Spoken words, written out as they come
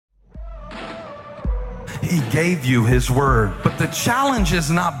He gave you his word. But the challenge is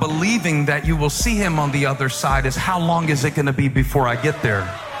not believing that you will see him on the other side. Is how long is it going to be before I get there?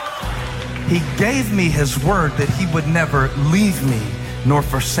 He gave me his word that he would never leave me nor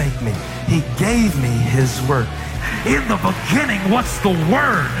forsake me. He gave me his word. In the beginning was the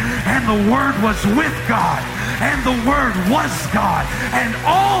Word, and the Word was with God, and the Word was God, and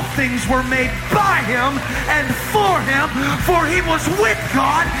all things were made by him and for him, for he was with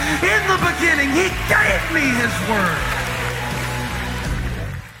God in the beginning. He gave me his word.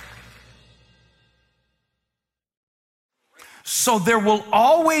 So there will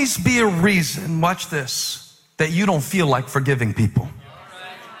always be a reason, watch this, that you don't feel like forgiving people.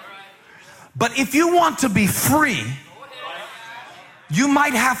 But if you want to be free, you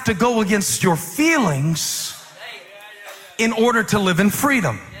might have to go against your feelings in order to live in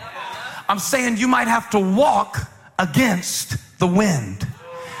freedom. I'm saying you might have to walk against the wind.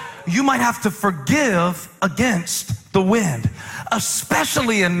 You might have to forgive against the wind,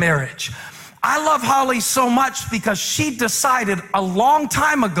 especially in marriage. I love Holly so much because she decided a long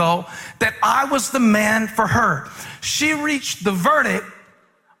time ago that I was the man for her. She reached the verdict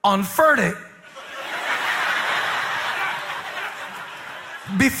on Furtick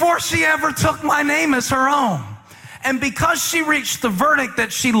before she ever took my name as her own. And because she reached the verdict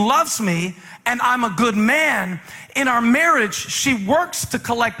that she loves me and I'm a good man, in our marriage, she works to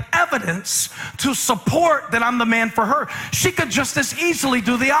collect evidence to support that I'm the man for her. She could just as easily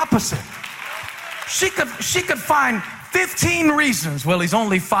do the opposite. She could find 15 reasons. Well, he's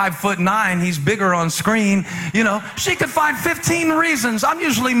only 5'9". He's bigger on screen. You know, she could find 15 reasons. I'm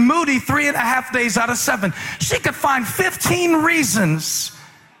usually moody 3.5 days out of 7. She could find 15 reasons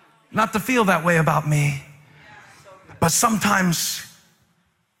not to feel that way about me. But sometimes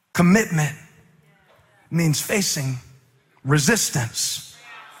commitment means facing resistance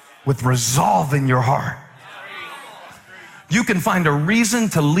with resolve in your heart. You can find a reason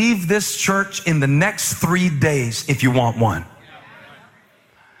to leave this church in the next 3 days if you want one.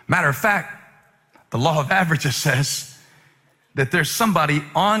 Matter of fact, the law of averages says that there's somebody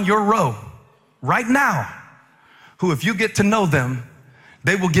on your row right now who, if you get to know them,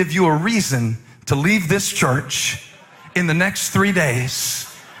 they will give you a reason to leave this church in the next 3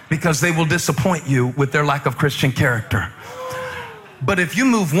 days because they will disappoint you with their lack of Christian character. But if you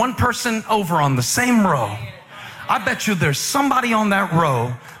move one person over on the same row, I bet you there's somebody on that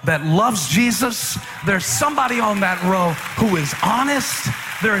row that loves Jesus. There's somebody on that row who is honest.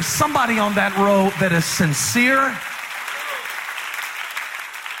 There is somebody on that row that is sincere.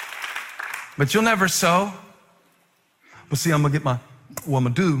 But you'll never sow. But see, I'm gonna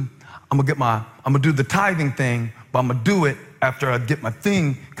do the tithing thing, but I'm gonna do it after I get my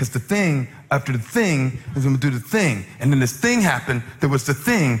thing, because the thing after the thing is gonna do the thing. And then this thing happened, there was the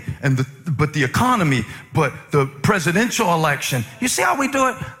thing, but the economy, but the presidential election. You see how we do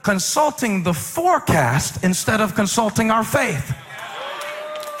it? Consulting the forecast instead of consulting our faith.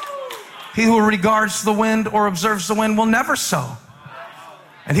 He who regards the wind or observes the wind will never sow.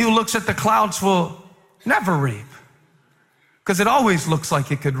 And he who looks at the clouds will never reap. Because it always looks like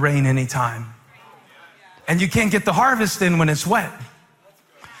it could rain anytime. And you can't get the harvest in when it's wet.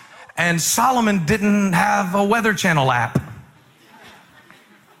 And Solomon didn't have a Weather Channel app.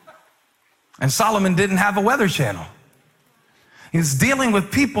 And Solomon didn't have a Weather Channel. He was dealing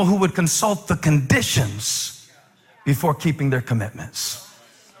with people who would consult the conditions before keeping their commitments.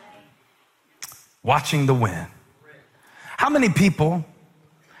 Watching the wind. How many people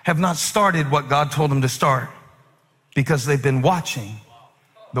have not started what God told them to start because they've been watching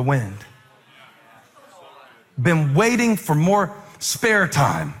the wind? Been waiting for more spare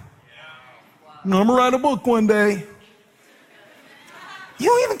time. I'm gonna write a book one day. You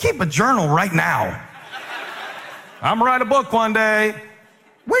don't even keep a journal right now. I'm gonna write a book one day.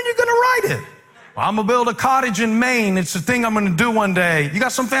 When are you gonna write it? Well, I'm gonna build a cottage in Maine. It's the thing I'm gonna do one day. You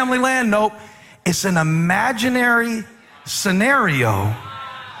got some family land? Nope. It's an imaginary scenario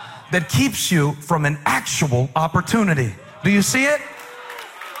that keeps you from an actual opportunity. Do you see it?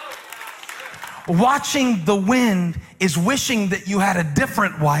 Watching the wind is wishing that you had a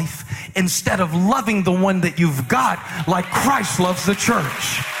different wife instead of loving the one that you've got like Christ loves the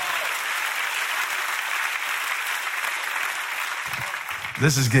church.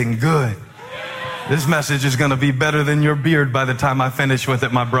 This is getting good. This message is going to be better than your beard by the time I finish with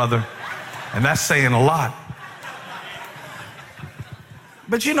it, my brother. And that's saying a lot.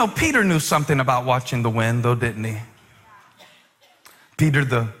 But you know, Peter knew something about watching the wind, though, didn't he? Peter,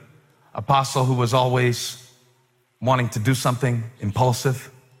 the apostle who was always wanting to do something impulsive.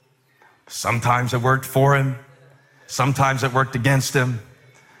 Sometimes it worked for him. Sometimes it worked against him.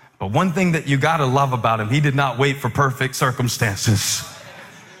 But one thing that you got to love about him, he did not wait for perfect circumstances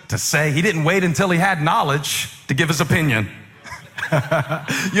to say. He didn't wait until he had knowledge to give his opinion.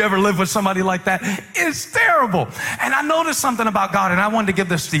 You ever live with somebody like that? It's terrible. And I noticed something about God, and I wanted to give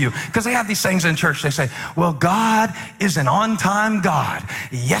this to you, because they have these things in church. They say, well, God is an on-time God.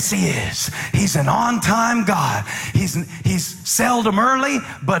 Yes, he is. He's an on-time God. He's seldom early,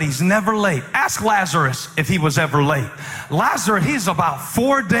 but he's never late. Ask Lazarus if he was ever late. Lazarus, he's about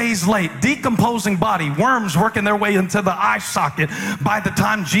 4 days late, decomposing body, worms working their way into the eye socket by the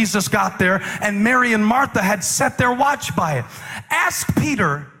time Jesus got there, and Mary and Martha had set their watch by it. Ask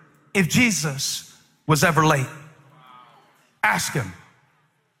Peter if Jesus was ever late. Ask him.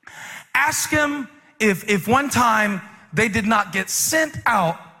 Ask him if one time they did not get sent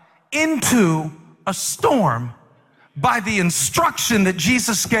out into a storm by the instruction that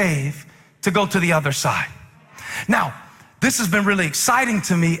Jesus gave to go to the other side. Now, this has been really exciting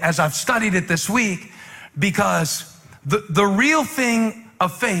to me as I've studied it this week, because the real thing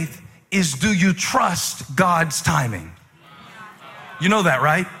of faith is, do you trust God's timing? You know that,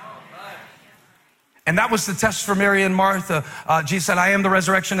 right? And that was the test for Mary and Martha. Jesus said, I am the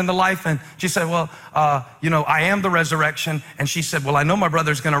resurrection and the life. And she said, well, I am the resurrection. And she said, well, I know my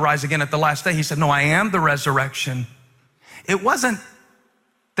brother's going to rise again at the last day. He said, no, I am the resurrection. It wasn't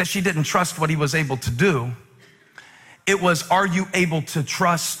that she didn't trust what he was able to do. It was, are you able to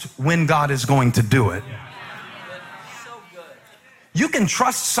trust when God is going to do it? You can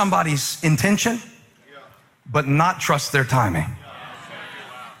trust somebody's intention, but not trust their timing.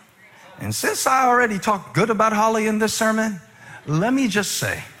 And since I already talked good about Holly in this sermon, let me just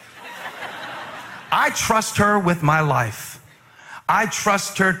say, I trust her with my life. I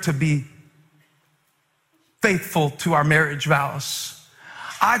trust her to be faithful to our marriage vows.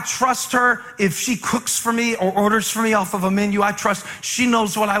 I trust her if she cooks for me or orders for me off of a menu. I trust she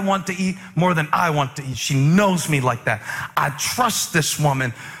knows what I want to eat more than I want to eat. She knows me like that. I trust this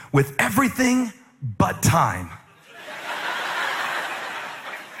woman with everything but time.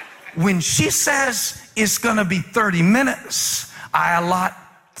 When she says it's gonna be 30 minutes, I allot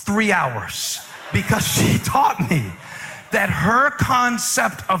 3 hours, because she taught me that her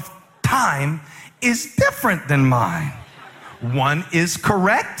concept of time is different than mine. One is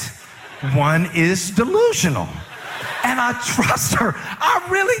correct, one is delusional. And I trust her. I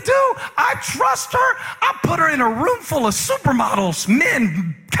really do. I trust her. I put her in a room full of supermodels,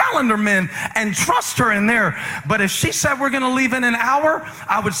 men, calendar men, and trust her in there. But if she said we're going to leave in an hour,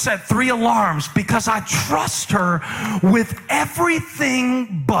 I would set 3 alarms, because I trust her with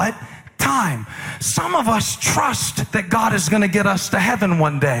everything but time. Some of us trust that God is going to get us to heaven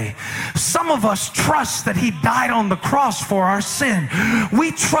one day. Some of us trust that he died on the cross for our sin.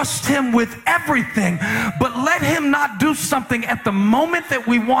 We trust him with everything, but let him not do something at the moment that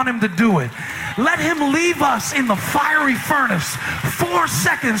we want him to do it. Let him leave us in the fiery furnace 4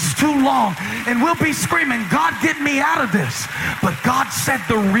 seconds too long, and we'll be screaming, God, get me out of this. But God said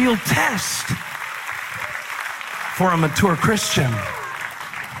the real test for a mature Christian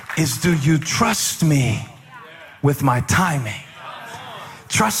is, do you trust me with my timing?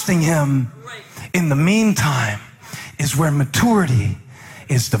 Trusting him in the meantime is where maturity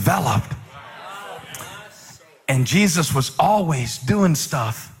is developed. And Jesus was always doing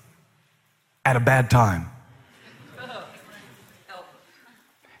stuff at a bad time.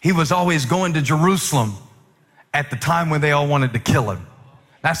 He was always going to Jerusalem at the time when they all wanted to kill him.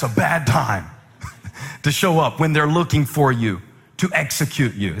 That's a bad time to show up when they're looking for you to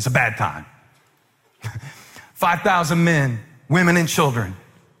execute you. It's a bad time. 5,000 men, women, and children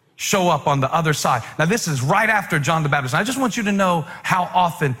show up on the other side. Now, this is right after John the Baptist. I just want you to know how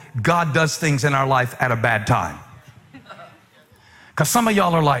often God does things in our life at a bad time. Because some of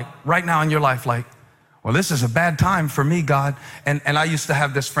y'all are like, right now in your life, like, well, this is a bad time for me, God. And I used to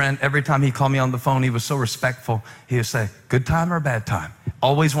have this friend, every time he called me on the phone, he was so respectful. He would say, good time or bad time?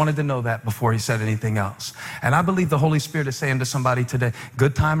 Always wanted to know that before he said anything else. And I believe the Holy Spirit is saying to somebody today,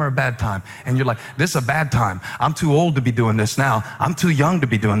 good time or a bad time? And you're like, this is a bad time. I'm too old to be doing this now. I'm too young to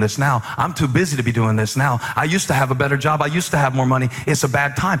be doing this now. I'm too busy to be doing this now. I used to have a better job. I used to have more money. It's a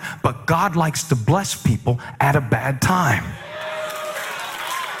bad time. But God likes to bless people at a bad time.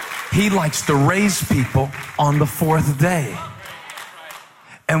 He likes to raise people on the 4th day.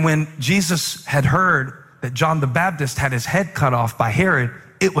 And when Jesus had heard that John the Baptist had his head cut off by Herod,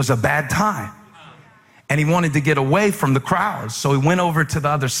 it was a bad time. And he wanted to get away from the crowds. So he went over to the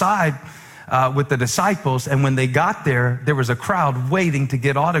other side with the disciples. And when they got there, there was a crowd waiting to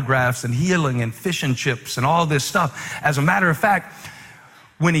get autographs and healing and fish and chips and all this stuff. As a matter of fact,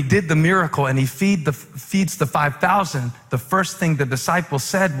 when he did the miracle and he feeds the 5,000, the first thing the disciples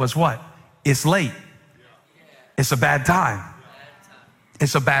said was what? It's late. It's a bad time.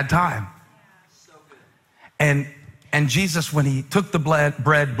 It's a bad time. And Jesus, when he took the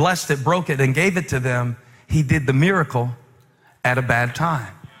bread, blessed it, broke it, and gave it to them, he did the miracle at a bad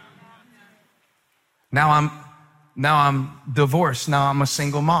time. Now I'm divorced. Now I'm a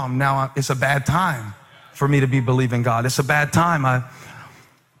single mom. Now it's a bad time for me to be believing God. It's a bad time.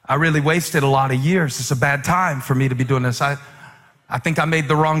 I really wasted a lot of years. It's a bad time for me to be doing this. I think I made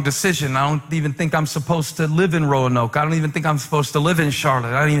the wrong decision. I don't even think I'm supposed to live in Roanoke. I don't even think I'm supposed to live in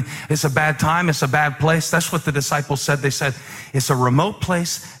Charlotte. It's a bad time. It's a bad place. That's what the disciples said. They said, it's a remote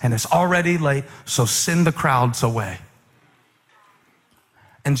place and it's already late, so send the crowds away.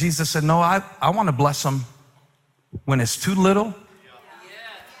 And Jesus said, no, I want to bless them when it's too little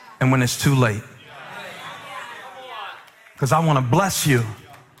and when it's too late. Because I want to bless you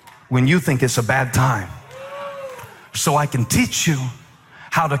when you think it's a bad time, so I can teach you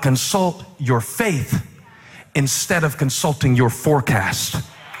how to consult your faith instead of consulting your forecast.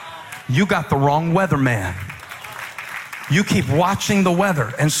 You got the wrong weatherman. You keep watching the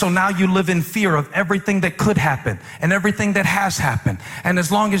weather, and so now you live in fear of everything that could happen and everything that has happened. And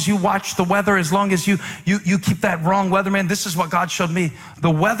as long as you watch the weather, as long as you keep that wrong weatherman, this is what God showed me.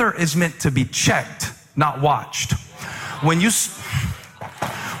 The weather is meant to be checked, not watched. When you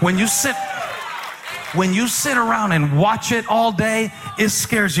sit around and watch it all day, it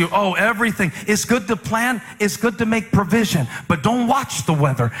scares you. Oh, everything. It's good to plan. It's good to make provision, but don't watch the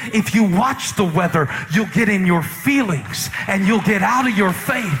weather. If you watch the weather, you'll get in your feelings and you'll get out of your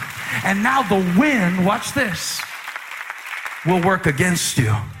faith. And now the wind, watch this, will work against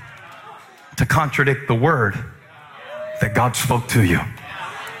you to contradict the word that God spoke to you.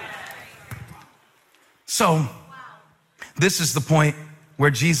 So this is the point where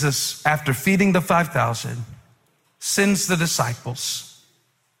Jesus, after feeding the 5,000, sends the disciples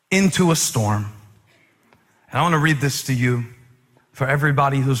into a storm. And I want to read this to you for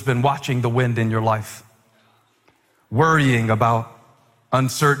everybody who's been watching the wind in your life, worrying about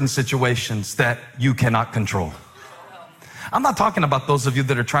uncertain situations that you cannot control. I'm not talking about those of you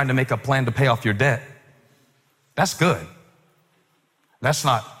that are trying to make a plan to pay off your debt. That's good. That's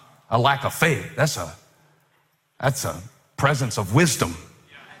not a lack of faith. That's a presence of wisdom.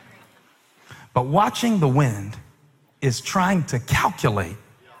 But watching the wind is trying to calculate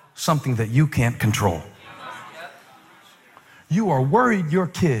something that you can't control. You are worried your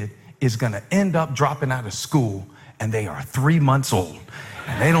kid is going to end up dropping out of school and they are 3 months old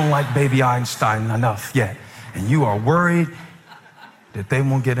and they don't like baby Einstein enough yet. And you are worried that they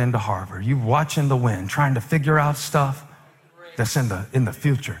won't get into Harvard. You're watching the wind, trying to figure out stuff that's in the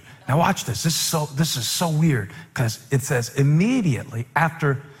future. Now watch this. This is so weird because it says immediately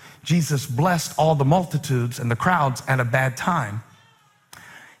after Jesus blessed all the multitudes and the crowds at a bad time,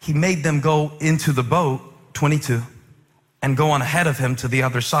 he made them go into the boat, 22, and go on ahead of him to the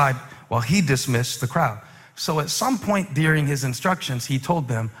other side while he dismissed the crowd. So at some point during his instructions, he told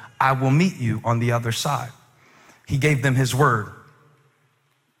them, I will meet you on the other side. He gave them his word.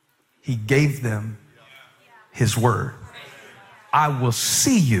 He gave them his word. I will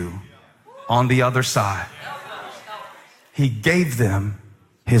see you on the other side. He gave them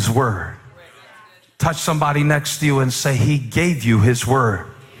his word. Touch somebody next to you and say, he gave you his word.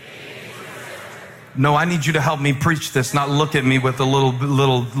 No, I need you to help me preach this, not look at me with a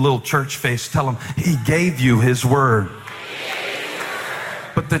little church face. Tell him, he gave you his word.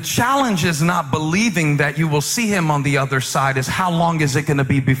 But the challenge is not believing that you will see him on the other side. Is how long is it going to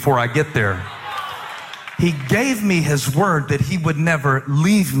be before I get there? He gave me his word that he would never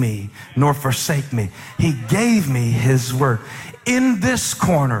leave me nor forsake me. He gave me his word. In this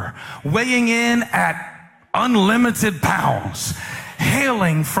corner, weighing in at unlimited pounds,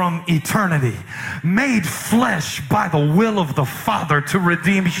 hailing from eternity, made flesh by the will of the Father to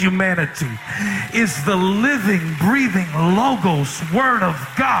redeem humanity, is the living, breathing Logos Word of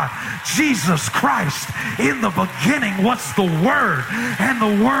God, Jesus Christ. In the beginning was the Word, and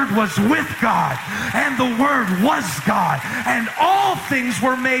the Word was with God, and the Word was God, and all things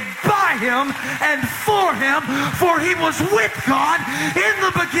were made by him and for he was with God in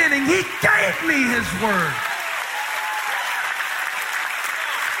the beginning. He gave me his word.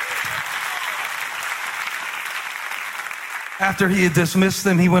 After he had dismissed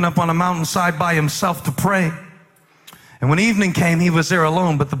them, he went up on a mountainside by himself to pray. And when evening came, he was there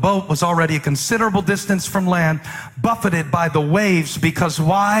alone, but the boat was already a considerable distance from land, buffeted by the waves, because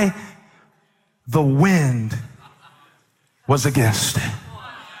why? The wind was against it.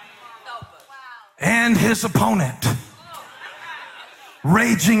 And his opponent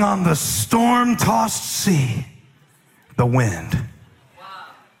raging on the storm-tossed sea, the wind.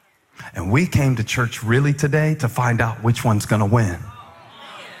 And we came to church really today to find out which one's going to win.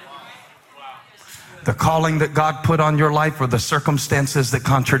 The calling that God put on your life or the circumstances that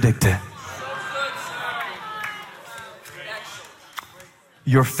contradict it.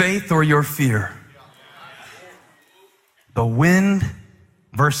 Your faith or your fear. The wind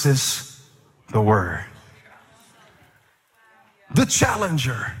versus the word. The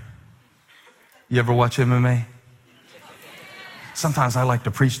challenger. You ever watch MMA? Sometimes I like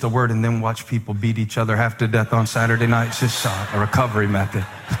to preach the word and then watch people beat each other half to death on Saturday nights. It's just a recovery method.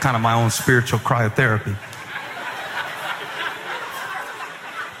 It's kind of my own spiritual cryotherapy.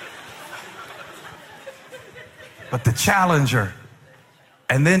 But the challenger.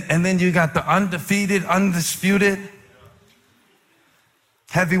 And then you got the undefeated, undisputed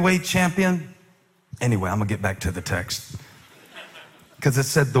heavyweight champion. Anyway, I'm going to get back to the text. Because it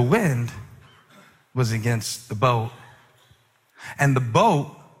said the wind was against the boat. And the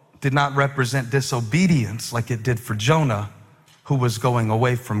boat did not represent disobedience like it did for Jonah, who was going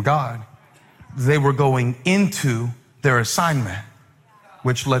away from God. They were going into their assignment,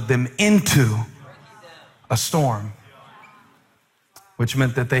 which led them into a storm, which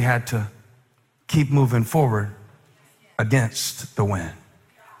meant that they had to keep moving forward against the wind.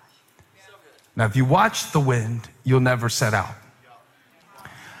 Now, if you watch the wind, you'll never set out.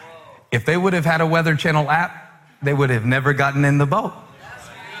 If they would have had a Weather Channel app, they would have never gotten in the boat.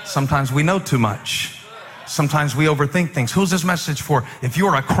 Sometimes we know too much. Sometimes we overthink things. Who's this message for? If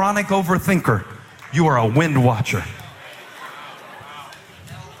you're a chronic overthinker, you are a wind watcher.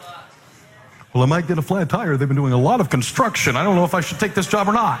 Well, I might get a flat tire. They've been doing a lot of construction. I don't know if I should take this job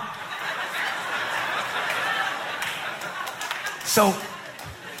or not. So,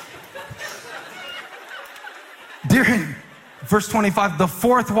 during verse 25, the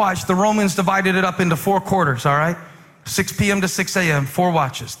fourth watch, the Romans divided it up into 4 quarters, all right? 6 p.m. to 6 a.m., 4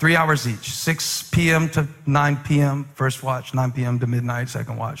 watches, 3 hours each. 6 p.m. to 9 p.m., first watch, 9 p.m. to midnight,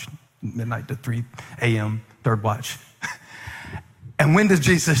 second watch, midnight to 3 a.m., third watch. And when does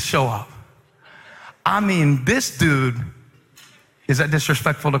Jesus show up? I mean, this dude, is that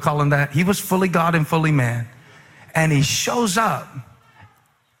disrespectful to call him that? He was fully God and fully man. And he shows up,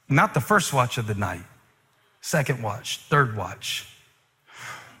 not the first watch of the night, second watch, third watch.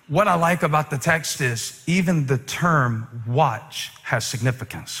 What I like about the text is even the term watch has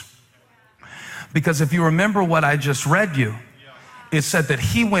significance. Because if you remember what I just read you, it said that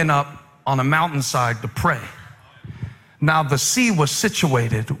he went up on a mountainside to pray. Now the sea was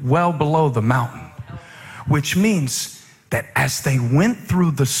situated well below the mountain, which means that as they went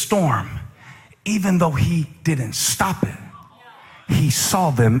through the storm, even though he didn't stop it, he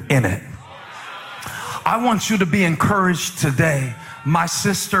saw them in it. I want you to be encouraged today, my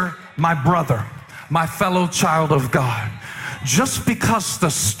sister, my brother, my fellow child of God. Just because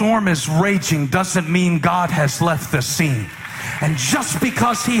the storm is raging doesn't mean God has left the scene. And just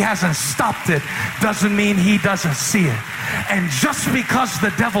because he hasn't stopped it doesn't mean he doesn't see it. And just because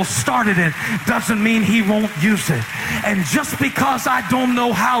the devil started it doesn't mean he won't use it. And just because I don't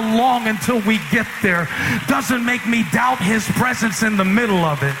know how long until we get there doesn't make me doubt his presence in the middle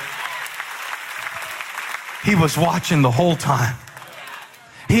of it. He was watching the whole time.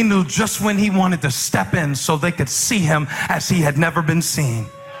 He knew just when he wanted to step in so they could see him as he had never been seen.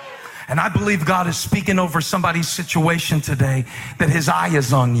 And I believe God is speaking over somebody's situation today that his eye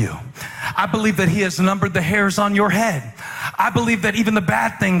is on you. I believe that he has numbered the hairs on your head. I believe that even the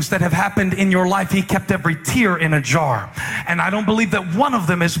bad things that have happened in your life, he kept every tear in a jar. And I don't believe that one of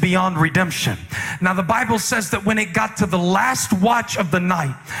them is beyond redemption. Now, the Bible says that when it got to the last watch of the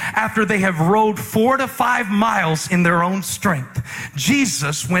night, after they have rowed 4 to 5 miles in their own strength,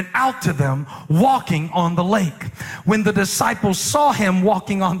 Jesus went out to them walking on the lake. When the disciples saw him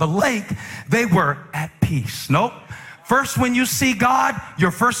walking on the lake, they were at peace. Nope. First, when you see God,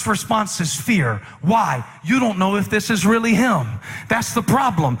 your first response is fear. Why? You don't know if this is really him. That's the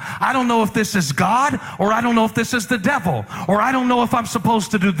problem. I don't know if this is God, or I don't know if this is the devil, or I don't know if I'm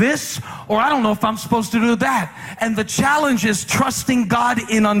supposed to do this, or I don't know if I'm supposed to do that. And the challenge is trusting God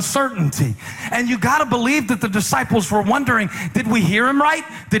in uncertainty. And you got to believe that the disciples were wondering, did we hear him right?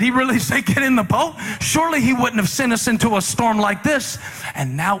 Did he really say get in the boat? Surely he wouldn't have sent us into a storm like this.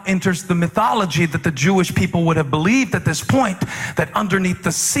 And now enters the mythology that the Jewish people would have believed believed at this point that underneath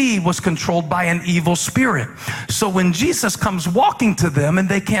the sea was controlled by an evil spirit. So when Jesus comes walking to them and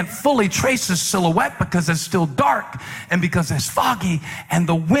they can't fully trace his silhouette because it's still dark and because it's foggy and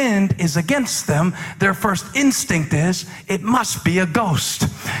the wind is against them, their first instinct is, it must be a ghost.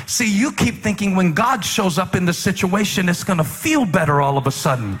 See, you keep thinking when God shows up in the situation, it's going to feel better all of a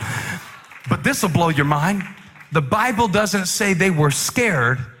sudden. But this will blow your mind. The Bible doesn't say they were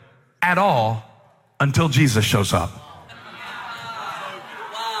scared at all until Jesus shows up.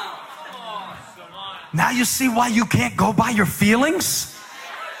 Now you see why you can't go by your feelings?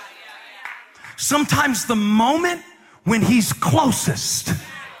 Sometimes the moment when he's closest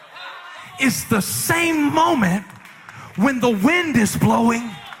is the same moment when the wind is blowing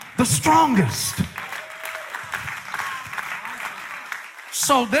the strongest.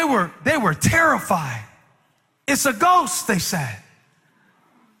 So they were terrified. It's a ghost, they said.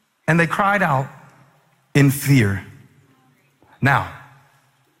 And they cried out in fear. Now,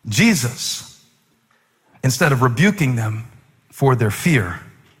 Jesus, instead of rebuking them for their fear,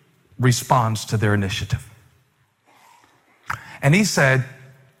 responds to their initiative. And he said,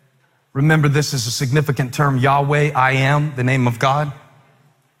 remember, this is a significant term, Yahweh, I am, the name of God.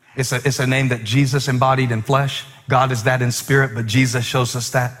 It's a name that Jesus embodied in flesh. God is that in spirit, but Jesus shows us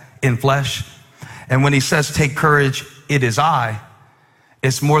that in flesh. And when he says, take courage, it is I,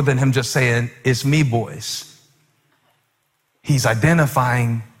 it's more than him just saying, it's me, boys. He's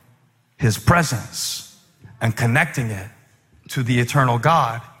identifying his presence and connecting it to the eternal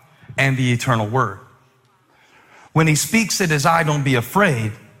God and the eternal word. When he speaks, it is I, don't be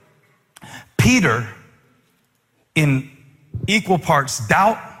afraid, Peter, in equal parts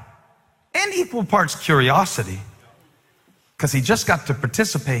doubt and equal parts curiosity, because he just got to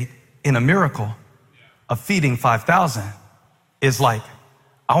participate in a miracle of feeding 5,000, is like,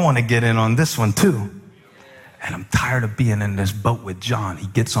 I want to get in on this one too. And I'm tired of being in this boat with John. He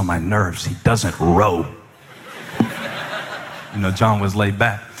gets on my nerves. He doesn't row. You know, John was laid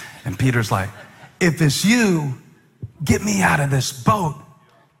back. And Peter's like, if it's you, get me out of this boat.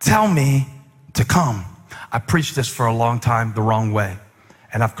 Tell me to come. I preached this for a long time the wrong way,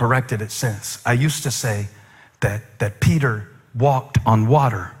 and I've corrected it since. I used to say that Peter walked on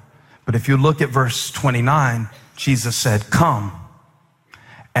water. But if you look at verse 29, Jesus said, come.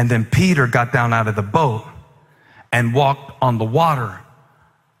 And then Peter got down out of the boat and walked on the water,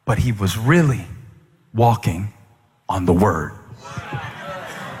 but he was really walking on the word.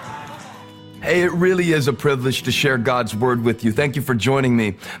 Hey, it really is a privilege to share God's word with you. Thank you for joining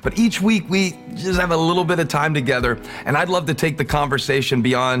me. But each week we just have a little bit of time together, and I'd love to take the conversation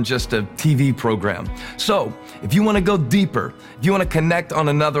beyond just a TV program. So if you want to go deeper, if you want to connect on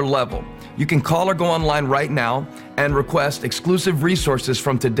another level, you can call or go online right now and request exclusive resources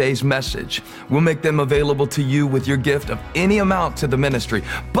from today's message. We'll make them available to you with your gift of any amount to the ministry.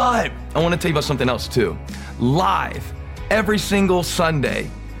 But I want to tell you about something else too. Live every single Sunday,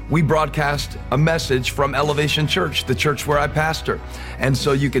 we broadcast a message from Elevation Church, the church where I pastor. And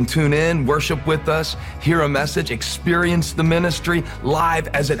so you can tune in, worship with us, hear a message, experience the ministry live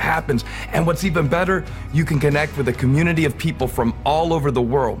as it happens. And what's even better, you can connect with a community of people from all over the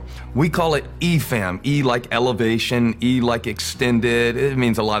world. We call it EFAM, E like elevation, E like extended. It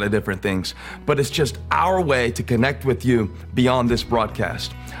means a lot of different things, but it's just our way to connect with you beyond this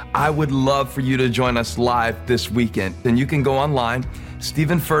broadcast. I would love for you to join us live this weekend. And you can go online,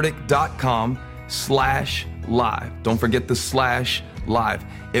 StephenFurtick.com/live. Don't forget the /live.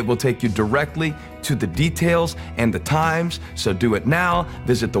 It will take you directly to the details and the times. So do it now.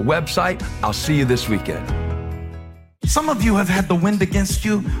 Visit the website. I'll see you this weekend. Some of you have had the wind against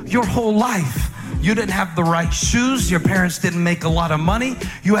you your whole life. You didn't have the right shoes. Your parents didn't make a lot of money.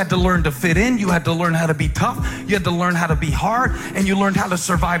 You had to learn to fit in. You had to learn how to be tough. You had to learn how to be hard, and you learned how to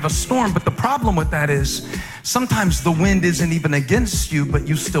survive a storm. But the problem with that is sometimes the wind isn't even against you, but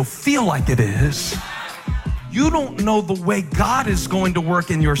you still feel like it is. You don't know the way God is going to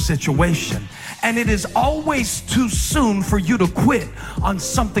work in your situation. And it is always too soon for you to quit on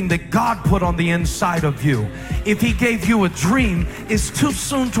something that God put on the inside of you. If He gave you a dream, it's too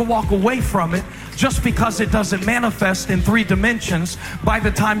soon to walk away from it just because it doesn't manifest in 3 dimensions by the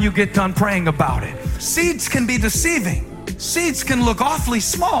time you get done praying about it. Seeds can be deceiving. Seeds can look awfully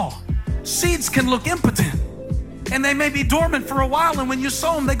small. Seeds can look impotent. And they may be dormant for a while, and when you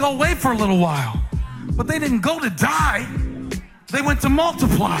sow them, they go away for a little while. But they didn't go to die. They went to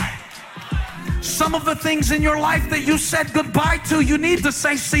multiply. Some of the things in your life that you said goodbye to, you need to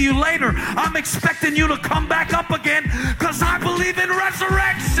say, see you later. I'm expecting you to come back up again because I believe in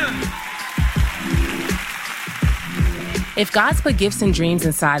resurrection. If God's put gifts and dreams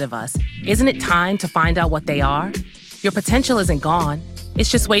inside of us, isn't it time to find out what they are? Your potential isn't gone. It's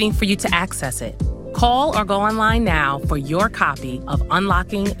just waiting for you to access it. Call or go online now for your copy of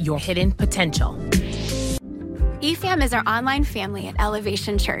Unlocking Your Hidden Potential. eFam is our online family at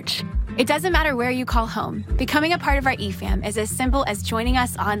Elevation Church. It doesn't matter where you call home. Becoming a part of our eFam is as simple as joining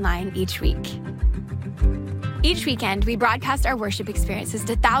us online each week. Each weekend, we broadcast our worship experiences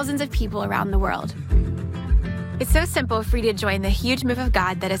to thousands of people around the world. It's so simple for you to join the huge move of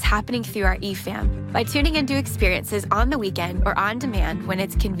God that is happening through our eFam by tuning into experiences on the weekend or on demand when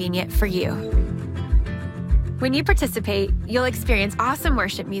it's convenient for you. When you participate, you'll experience awesome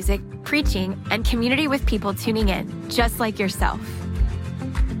worship music, preaching, and community with people tuning in, just like yourself.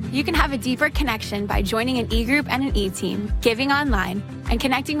 You can have a deeper connection by joining an e-group and an e-team, giving online, and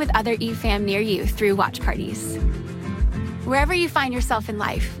connecting with other eFam near you through watch parties. Wherever you find yourself in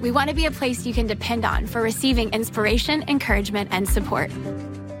life, we want to be a place you can depend on for receiving inspiration, encouragement, and support.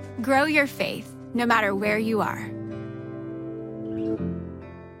 Grow your faith, no matter where you are.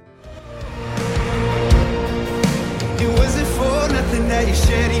 It wasn't for nothing that you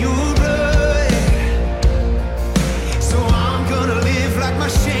said you